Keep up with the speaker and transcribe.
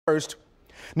First,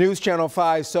 News Channel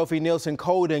 5 Sophie Nielsen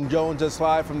Colding joins us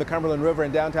live from the Cumberland River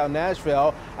in downtown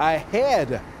Nashville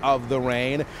ahead of the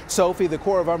rain. Sophie, the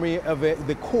Corps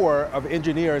of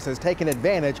Engineers has taken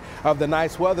advantage of the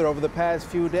nice weather over the past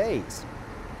few days.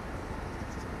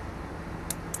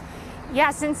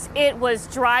 Yeah, since it was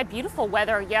dry, beautiful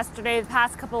weather yesterday, the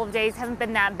past couple of days haven't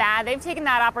been that bad. They've taken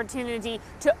that opportunity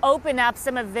to open up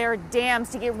some of their dams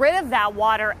to get rid of that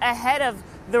water ahead of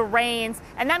the rains.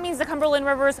 And that means the Cumberland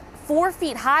River's 4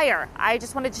 feet higher. I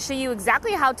just wanted to show you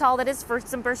exactly how tall that is for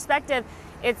some perspective.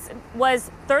 It was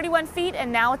 31 feet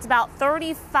and now it's about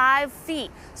 35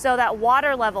 feet. So that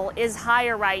water level is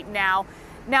higher right now.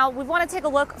 Now, we want to take a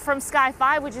look from Sky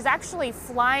 5, which is actually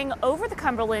flying over the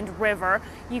Cumberland River.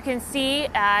 You can see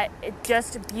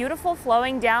just beautiful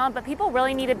flowing down, but people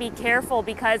really need to be careful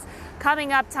because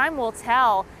coming up, time will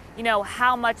tell,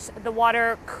 how much the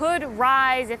water could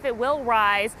rise, if it will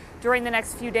rise during the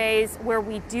next few days where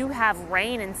we do have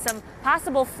rain and some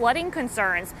possible flooding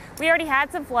concerns. We already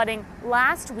had some flooding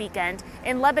last weekend.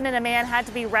 In Lebanon, a man had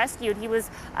to be rescued. He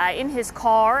was in his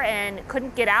car and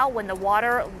couldn't get out when the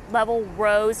water level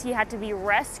rose. He had to be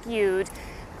rescued.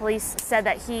 Police said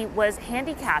that he was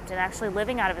handicapped and actually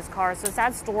living out of his car. So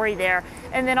sad story there.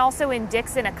 And then also in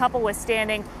Dixon, a couple was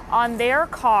standing on their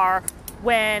car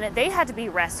when they had to be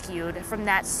rescued from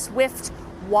that swift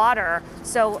water.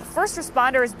 So first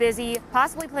responders busy,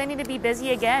 possibly planning to be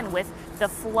busy again with the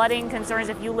flooding concerns.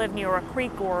 If you live near a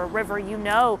creek or a river, you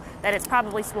know that it's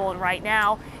probably swollen right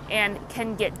now and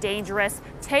can get dangerous.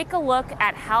 Take a look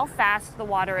at how fast the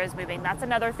water is moving. That's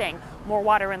another thing. More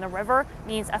water in the river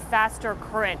means a faster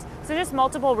current. So just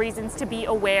multiple reasons to be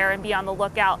aware and be on the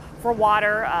lookout for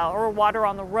water or water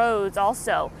on the roads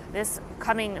also the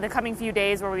coming few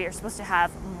days where we are supposed to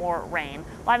have more rain.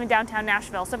 Live in downtown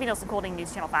Nashville, Sophie Nielsen Colding,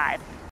 News Channel 5.